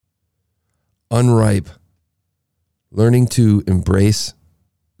Unripe. Learning to embrace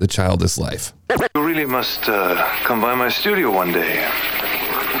the childless life. You really must come by my studio one day.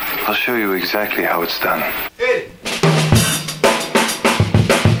 I'll show you exactly how it's done.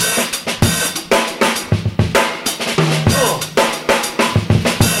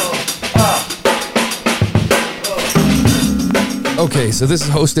 Okay, so this is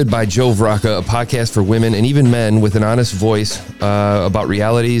hosted by Joe Vraka, a podcast for women and even men with an honest voice about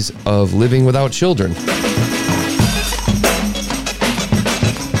realities of living without children.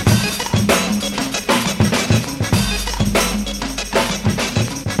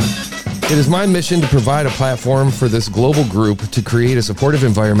 It is my mission to provide a platform for this global group to create a supportive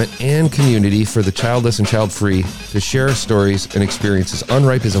environment and community for the childless and child-free to share stories and experiences.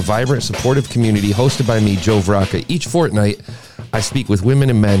 Unripe is a vibrant, supportive community hosted by me, Joe Vraka. Each fortnight, I speak with women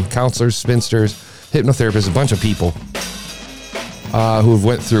and men, counselors, spinsters, hypnotherapists, a bunch of people who have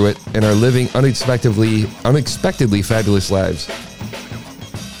went through it and are living unexpectedly fabulous lives.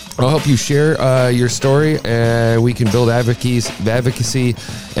 I'll help you share your story, and we can build advocacy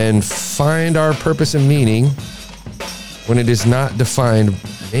and find our purpose and meaning when it is not defined.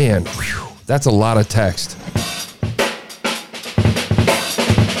 Man, that's a lot of text.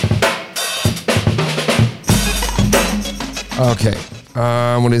 Okay.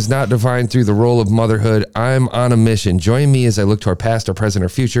 When it's not defined through the role of motherhood, I'm on a mission. Join me as I look to our past, our present, our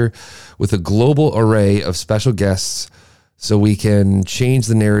future with a global array of special guests so we can change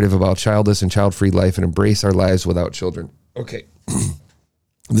the narrative about childless and child-free life and embrace our lives without children. Okay.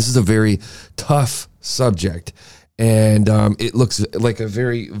 This is a very tough subject, and it looks like a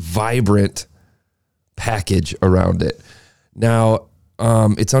very vibrant package around it. Now,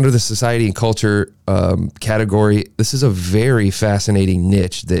 it's under the society and culture category. This is a very fascinating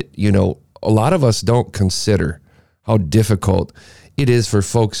niche that, a lot of us don't consider how difficult it is for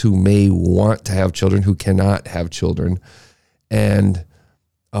folks who may want to have children, who cannot have children. And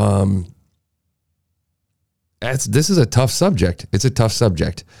this is a tough subject. It's a tough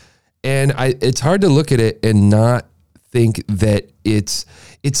subject. And it's hard to look at it and not think that it's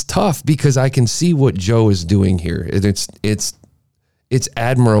tough, because I can see what Joe is doing here. It's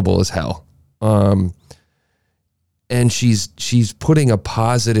admirable as hell. And she's putting a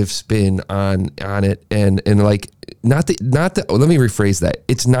positive spin on it, and like, not that, let me rephrase that.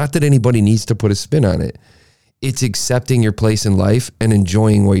 It's not that anybody needs to put a spin on it. It's accepting your place in life and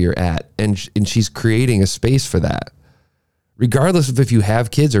enjoying where you're at. And she's creating a space for that. Regardless of if you have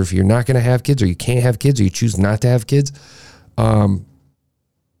kids or if you're not going to have kids or you can't have kids or you choose not to have kids. I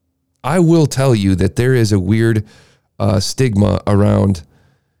will tell you that there is a weird stigma around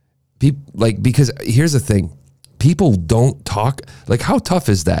people, like, because here's the thing. People don't talk, like, how tough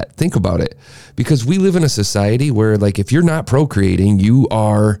is that? Think about it. Because we live in a society where, like, if you're not procreating, you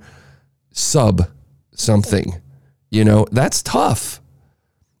are sub something, that's tough.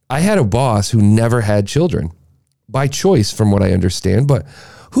 I had a boss who never had children by choice, from what I understand, but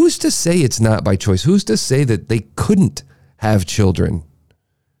who's to say it's not by choice? Who's to say that they couldn't have children?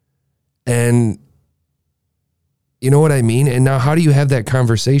 And you know what I mean? And now, how do you have that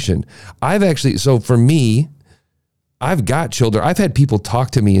conversation? So for me, I've got children. I've had people talk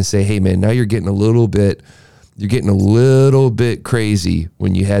to me and say, hey man, now you're getting a little bit crazy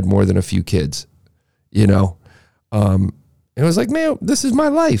when you had more than a few kids. And I was like, man, this is my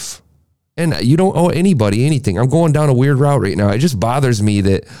life. And you don't owe anybody anything. I'm going down a weird route right now. It just bothers me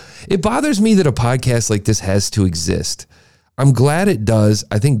that a podcast like this has to exist. I'm glad it does.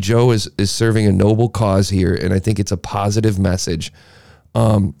 I think Joe is serving a noble cause here, and I think it's a positive message.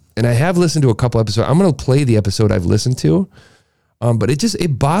 And I have listened to a couple episodes. I'm going to play the episode I've listened to. But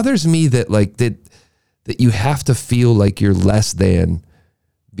it bothers me that you have to feel like you're less than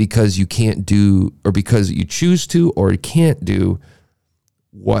because you can't do, or because you choose to or can't do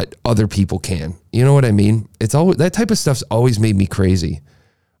what other people can. You know what I mean? It's always, that type of stuff's always made me crazy.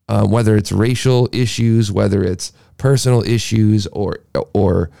 Whether it's racial issues, whether it's personal issues or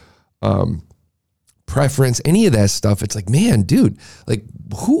preference, any of that stuff. It's like, man, dude, like,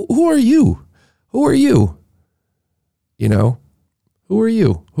 who are you? Who are you? Who are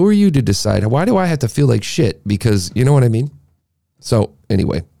you? Who are you to decide? Why do I have to feel like shit? Because, you know what I mean? So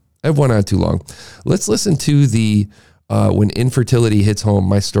anyway, I've went on too long. Let's listen to the When Infertility Hits Home,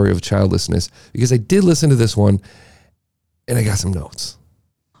 My Story of Childlessness, because I did listen to this one and I got some notes.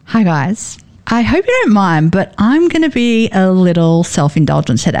 Hi guys. I hope you don't mind, but I'm going to be a little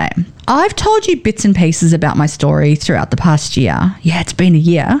self-indulgent today. I've told you bits and pieces about my story throughout the past year. Yeah, it's been a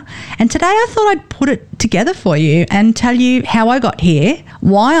year. And today I thought I'd put it together for you and tell you how I got here,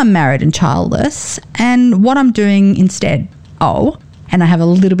 why I'm married and childless, and what I'm doing instead. Oh, and I have a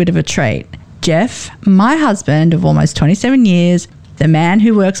little bit of a treat. Jeff, my husband of almost 27 years, the man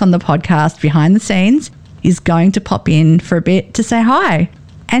who works on the podcast behind the scenes, is going to pop in for a bit to say hi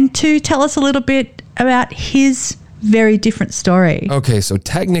and to tell us a little bit about his very different story. Okay, so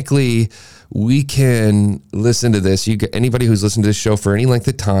technically we can listen to this. Anybody who's listened to this show for any length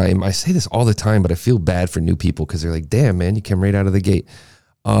of time, I say this all the time, but I feel bad for new people because they're like, damn, man, you came right out of the gate.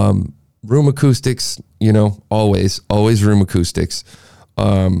 Room acoustics, always room acoustics.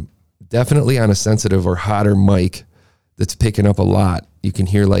 Definitely on a sensitive or hotter mic that's picking up a lot. You can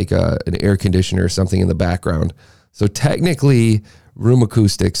hear like an air conditioner or something in the background. So technically room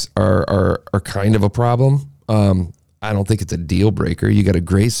acoustics are kind of a problem. I don't think it's a deal breaker. You got a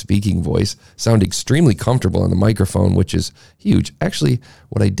great speaking voice, sound extremely comfortable on the microphone, which is huge. Actually,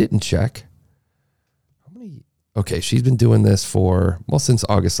 what I didn't check, okay, she's been doing this since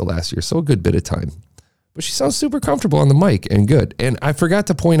August of last year, so a good bit of time. But she sounds super comfortable on the mic and good. And I forgot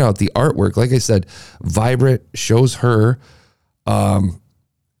to point out the artwork. Like I said, Vibrant shows her,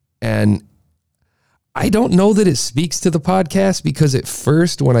 and I don't know that it speaks to the podcast because at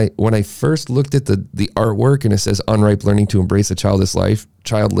first, when I first looked at the artwork and it says unripe learning to embrace a childless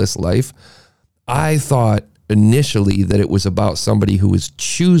life, I thought initially that it was about somebody who was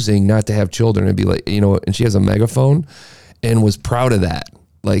choosing not to have children and be like, and she has a megaphone and was proud of that.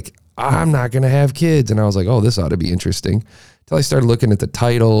 Like, I'm not going to have kids. And I was like, oh, this ought to be interesting. Until I started looking at the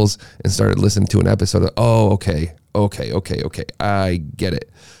titles and started listening to an episode of, oh, okay. I get it.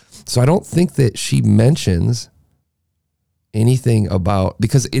 So I don't think that she mentions anything about,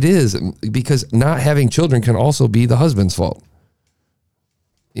 because not having children can also be the husband's fault.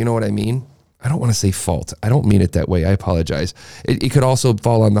 You know what I mean? I don't want to say fault. I don't mean it that way. I apologize. It could also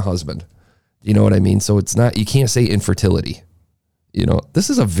fall on the husband. You know what I mean? So it's not, you can't say infertility. This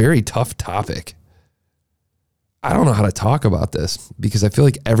is a very tough topic. I don't know how to talk about this because I feel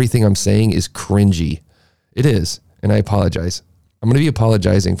like everything I'm saying is cringy. It is. And I apologize. I'm going to be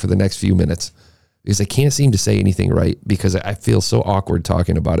apologizing for the next few minutes because I can't seem to say anything right because I feel so awkward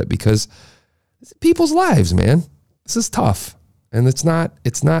talking about it because it's people's lives, man. This is tough. And it's not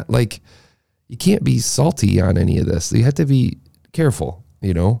like you can't be salty on any of this. You have to be careful,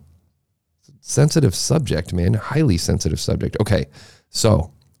 sensitive subject, man, highly sensitive subject. Okay.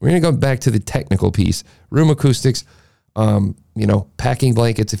 So we're going to go back to the technical piece, room acoustics, packing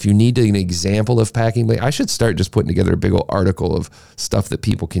blankets. If you need an example of packing blankets, I should start just putting together a big old article of stuff that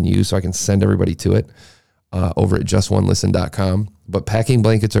people can use so I can send everybody to it over at justonelisten.com. But packing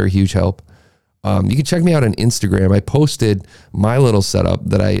blankets are a huge help. You can check me out on Instagram. I posted my little setup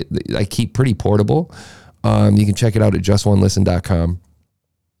that I keep pretty portable. You can check it out at justonelisten.com.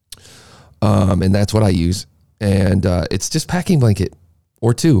 And that's what I use. And it's just packing blanket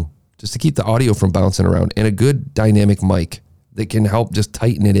or two, just to keep the audio from bouncing around, and a good dynamic mic that can help just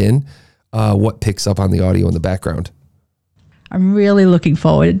tighten it in, what picks up on the audio in the background. I'm really looking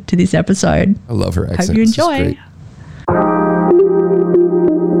forward to this episode. I love her accent. Hope you enjoy.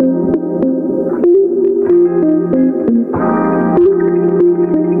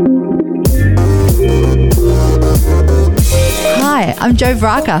 Hi, I'm Jo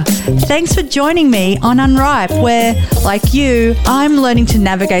Vraka. Thanks for joining me on Unripe, where, like you, I'm learning to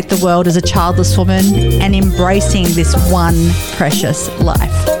navigate the world as a childless woman and embracing this one precious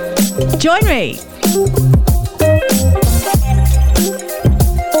life. Join me.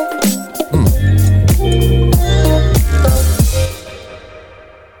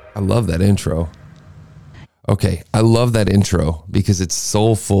 I love that intro. Okay, I love that intro because it's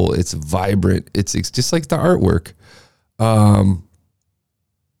soulful, it's vibrant, it's just like the artwork.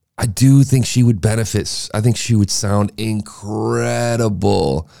 I do think she would benefit. I think she would sound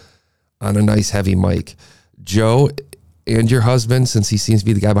incredible on a nice heavy mic. Joe and your husband, since he seems to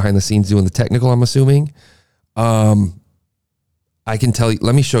be the guy behind the scenes doing the technical, I'm assuming, I can tell you,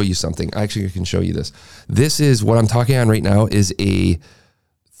 let me show you something. Actually, I can show you this. This is what I'm talking on right now is a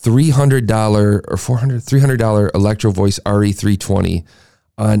 $300 or $300 Electro Voice RE320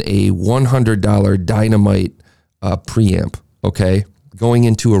 on a $100 Dynamite preamp, okay, going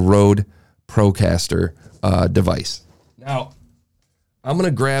into a Rode Procaster device. Now, I'm going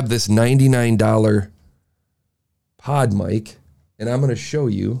to grab this $99 pod mic, and I'm going to show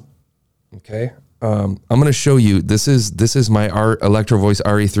you, okay, I'm going to show you, this is my Electro Voice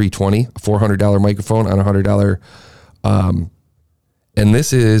RE320, a $400 microphone on a $100, and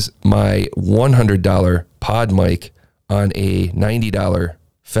this is my $100 pod mic on a $90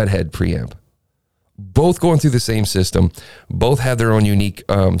 Fedhead preamp. Both going through the same system, both have their own unique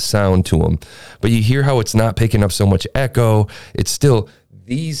sound to them. But you hear how it's not picking up so much echo. It's still,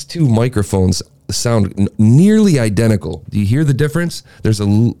 these two microphones sound nearly identical. Do you hear the difference? There's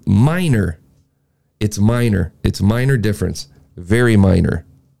a minor It's minor. It's minor difference. Very minor.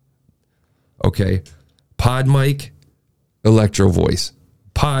 Okay. Pod mic, electro voice.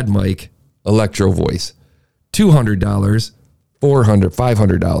 Pod mic, electro voice. $200, $400,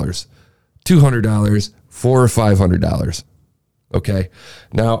 $500. $200, $400 or $500. Okay.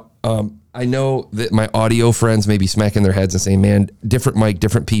 Now, I know that my audio friends may be smacking their heads and saying, man, different mic,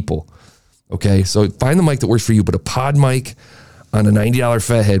 different people. Okay. So find the mic that works for you, but a pod mic on a $90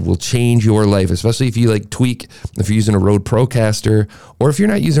 Fathead will change your life, especially if you like tweak, if you're using a Rode Procaster, or if you're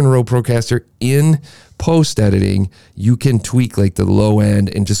not using a Rode Procaster in post editing, you can tweak like the low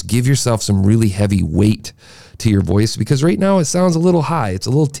end and just give yourself some really heavy weight to your voice, because right now it sounds a little high. It's a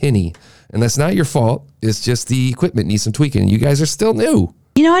little tinny, and that's not your fault. It's just the equipment needs some tweaking. You guys are still new.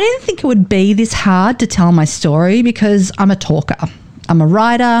 You know, I didn't think it would be this hard to tell my story because I'm a talker. I'm a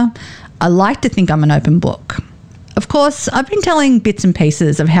writer. I like to think I'm an open book. Of course, I've been telling bits and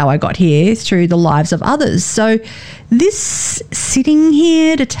pieces of how I got here through the lives of others. So this sitting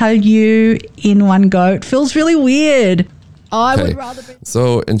here to tell you in one go, it feels really weird. I would rather be.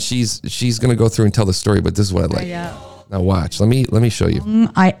 So, and she's going to go through and tell the story, but this is what I like. Yeah. Now watch. Let me show you.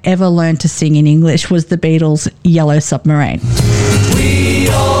 I ever learned to sing in English was the Beatles' Yellow Submarine. We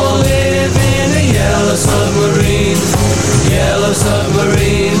all live in a yellow submarine, yellow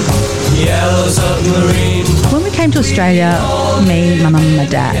submarine, yellow submarine. When we came to Australia, me, my mum and my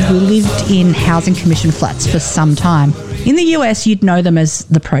dad, who lived in housing commission flats for some time. In the US, you'd know them as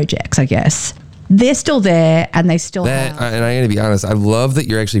the projects, I guess. They're still there, and they still have. And I got to be honest, I love that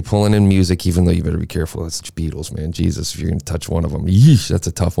you're actually pulling in music, even though you better be careful. It's Beatles, man. Jesus, if you're going to touch one of them, yeesh, that's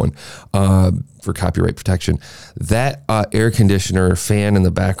a tough one for copyright protection. That air conditioner fan in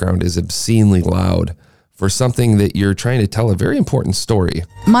the background is obscenely loud for something that you're trying to tell a very important story.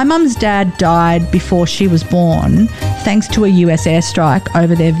 My mum's dad died before she was born, thanks to a US airstrike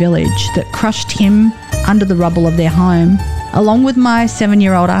over their village that crushed him under the rubble of their home, along with my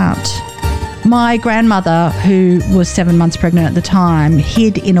 7-year-old aunt. My grandmother, who was 7 months pregnant at the time,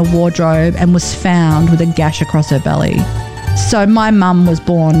 hid in a wardrobe and was found with a gash across her belly. So my mum was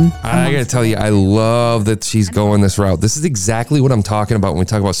born. I got to tell you, I love that she's going this route. This is exactly what I'm talking about when we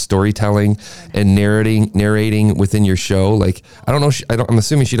talk about storytelling and narrating within your show. Like, I don't know. I'm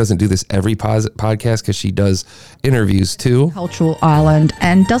assuming she doesn't do this every podcast because she does interviews too. Cultural island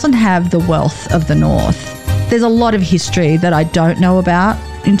and doesn't have the wealth of the North. There's a lot of history that I don't know about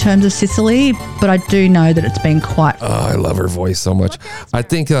in terms of Sicily, but I do know that it's been quite. Oh, I love her voice so much. I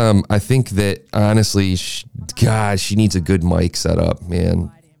think that honestly, she needs a good mic set up,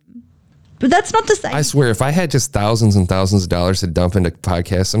 man. But that's not to say. I swear, if I had just thousands and thousands of dollars to dump into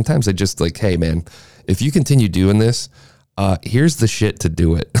podcasts, sometimes I just like, hey, man, if you continue doing this, here's the shit to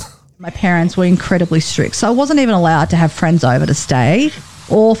do it. My parents were incredibly strict, so I wasn't even allowed to have friends over to stay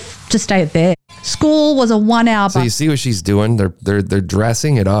or to stay there. School was a 1 hour. So you see what she's doing? They're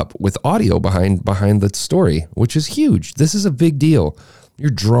dressing it up with audio behind the story, which is huge. This is a big deal. You're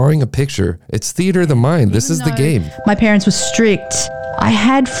drawing a picture. It's theater of the mind. This is the game. My parents were strict. I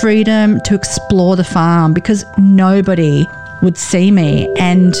had freedom to explore the farm because nobody would see me,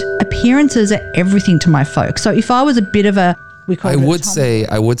 and appearances are everything to my folks. So if I was a bit of a I would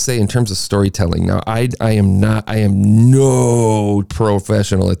say in terms of storytelling. Now, I am no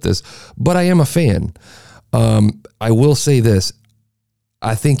professional at this, but I am a fan. I will say this.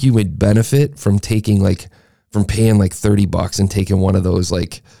 I think you would benefit from paying like $30 and taking one of those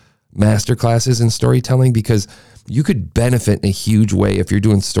like master classes in storytelling, because you could benefit in a huge way if you're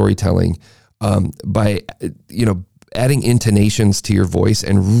doing storytelling by, adding intonations to your voice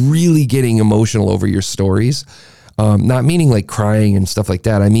and really getting emotional over your stories. Not meaning like crying and stuff like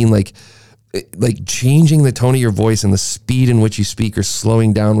that. I mean like changing the tone of your voice and the speed in which you speak, or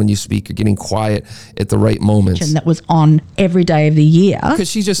slowing down when you speak, or getting quiet at the right moments. And that was on every day of the year. Because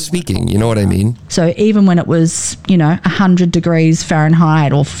she's just speaking, you know what I mean? So even when it was, 100 degrees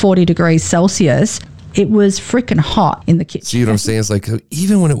Fahrenheit or 40 degrees Celsius, it was freaking hot in the kitchen. See what I'm saying? It's like,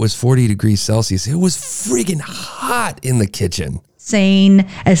 even when it was 40 degrees Celsius, it was friggin' hot in the kitchen. Seen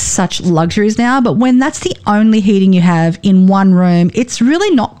as such luxuries now, but when that's the only heating you have in one room, it's really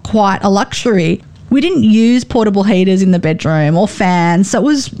not quite a luxury. We didn't use portable heaters in the bedroom or fans, so it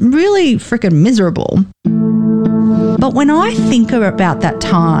was really freaking miserable. But when I think about that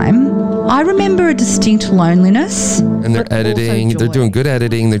time, I remember a distinct loneliness. And they're editing, they're doing good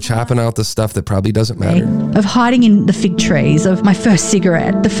editing, they're chopping out the stuff that probably doesn't matter. Of hiding in the fig trees, of my first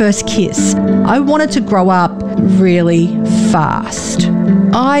cigarette, the first kiss. I wanted to grow up really fast.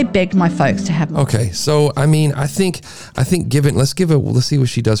 I begged my folks to have me. Okay, so I mean, I think let's see what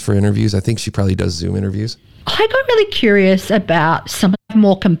she does for interviews. I think she probably does Zoom interviews. I got really curious about some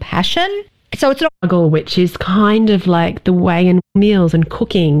more compassion So it's not struggle, which is kind of like the way in meals and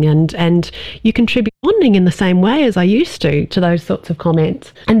cooking, and you contribute bonding in the same way as I used to those sorts of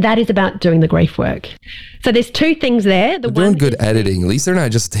comments. And that is about doing the grief work. So there's two things there. They're doing good editing. At least they're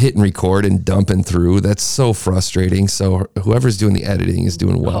not just hitting record and dumping through. That's so frustrating. So whoever's doing the editing is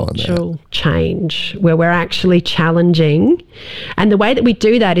doing well on that. Cultural change where we're actually challenging. And the way that we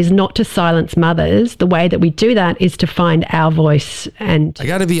do that is not to silence mothers. The way that we do that is to find our voice. And I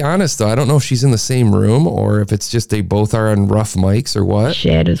got to be honest, though. I don't know if she's in the same room or if it's just they both are on rough mics or what.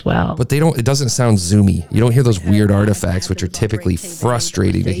 Shared as well. But it doesn't sound zoomy. You don't hear those weird artifacts, which are typically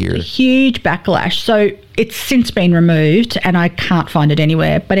frustrating to hear. Huge backlash. So it's since been removed and I can't find it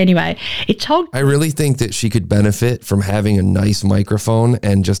anywhere. But anyway, I really think that she could benefit from having a nice microphone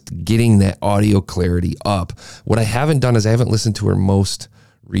and just getting that audio clarity up. What I haven't done is I haven't listened to her most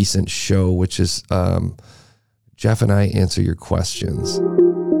recent show, which is Jeff and I Answer Your Questions.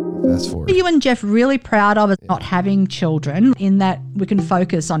 Fast forward. Are you and Jeff really proud of not having children in that we can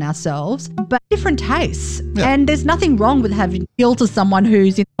focus on ourselves, but different tastes. Yeah. And there's nothing wrong with having appeal to someone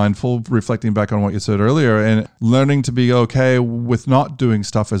who's mindful, reflecting back on what you said earlier and learning to be okay with not doing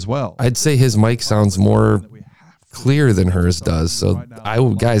stuff as well. I'd say his mic sounds more clear than hers does. So I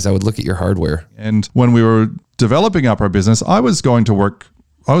would look at your hardware. And when we were developing up our business, I was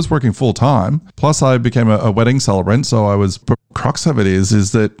working full time. Plus I became a wedding celebrant. So I was, crux of it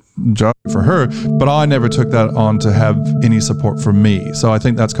is that job for her, but I never took that on to have any support from me. So I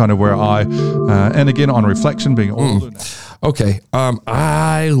think that's kind of where and again, on reflection, being older. Okay.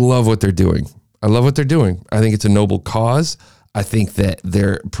 I love what they're doing. I think it's a noble cause. I think that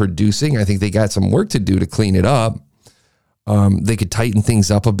they're producing. I think they got some work to do to clean it up. They could tighten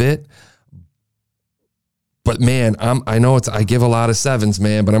things up a bit. But man, I know I give a lot of 7s,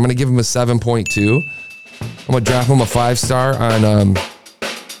 man, but I'm going to give them a 7.2. I'm going to drop them a 5-star on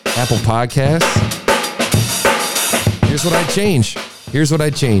Apple Podcasts. Here's what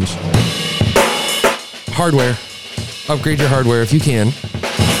I'd change. Hardware. Upgrade your hardware if you can.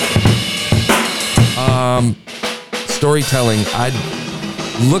 Storytelling. I'd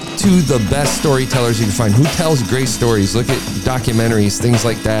look to the best storytellers you can find. Who tells great stories? Look at documentaries, things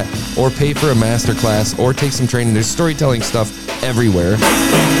like that, or pay for a masterclass, or take some training. There's storytelling stuff everywhere.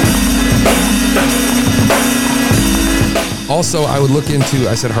 Also, I would look into,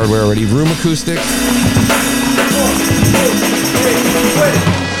 I said hardware already, room acoustics.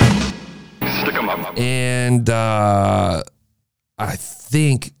 And I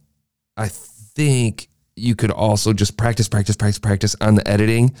think you could also just practice on the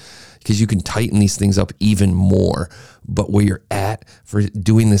editing, because you can tighten these things up even more. But where you're at for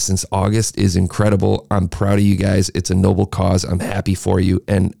doing this since August is incredible. I'm proud of you guys. It's a noble cause. I'm happy for you,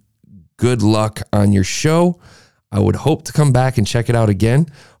 and good luck on your show. I would hope to come back and check it out again.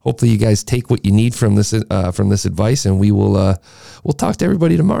 Hopefully you guys take what you need from this advice, and we'll talk to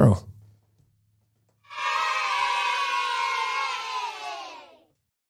everybody tomorrow.